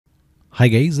Hi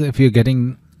guys, if you're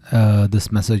getting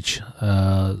this message,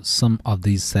 some of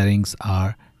these settings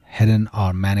are hidden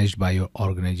or managed by your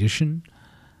organization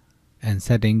and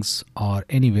settings or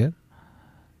anywhere.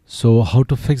 So how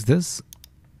to fix this?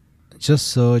 Just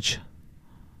search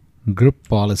group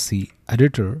policy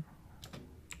editor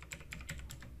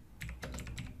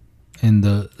in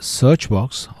the search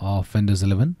box of Windows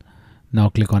 11. Now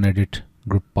click on edit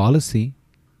group policy.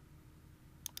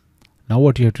 Now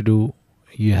what you have to do,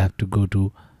 you have to go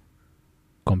to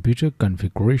computer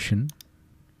configuration,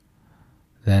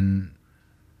 then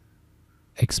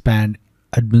expand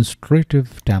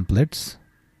administrative templates,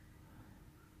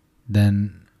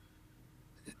 then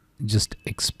just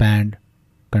expand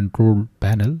control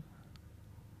panel.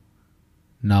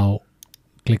 Now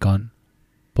click on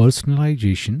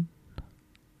personalization.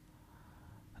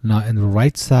 Now in the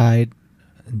right side,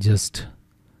 just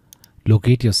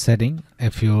locate your setting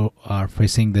if you are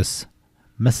facing this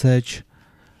message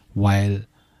while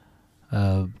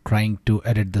trying to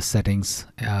edit the settings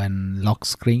and lock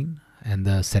screen and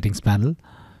the settings panel.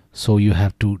 So you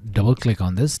have to double click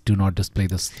on this, do not display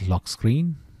this lock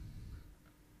screen,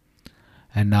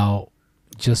 and now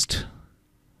just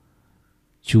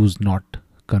choose not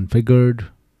configured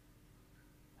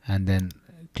and then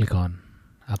click on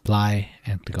apply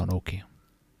and click on OK.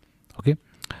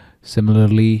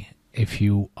 Similarly, if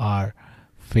you are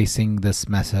facing this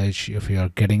message, if you are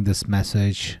getting this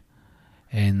message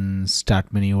in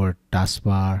start menu or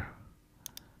taskbar,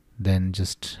 then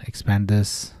just expand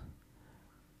this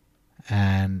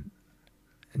and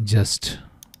just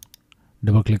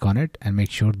double click on it and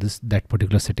make sure that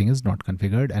particular setting is not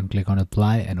configured and click on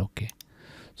apply and OK.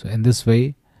 So in this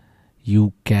way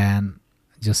you can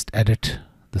just edit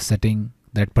the setting,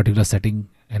 that particular setting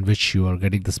in which you are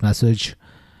getting this message,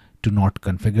 to not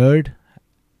configured,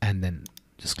 and then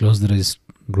just close the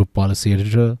group policy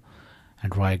editor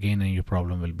and try again and your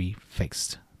problem will be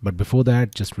fixed. But before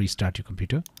that, just restart your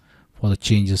computer for the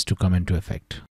changes to come into effect.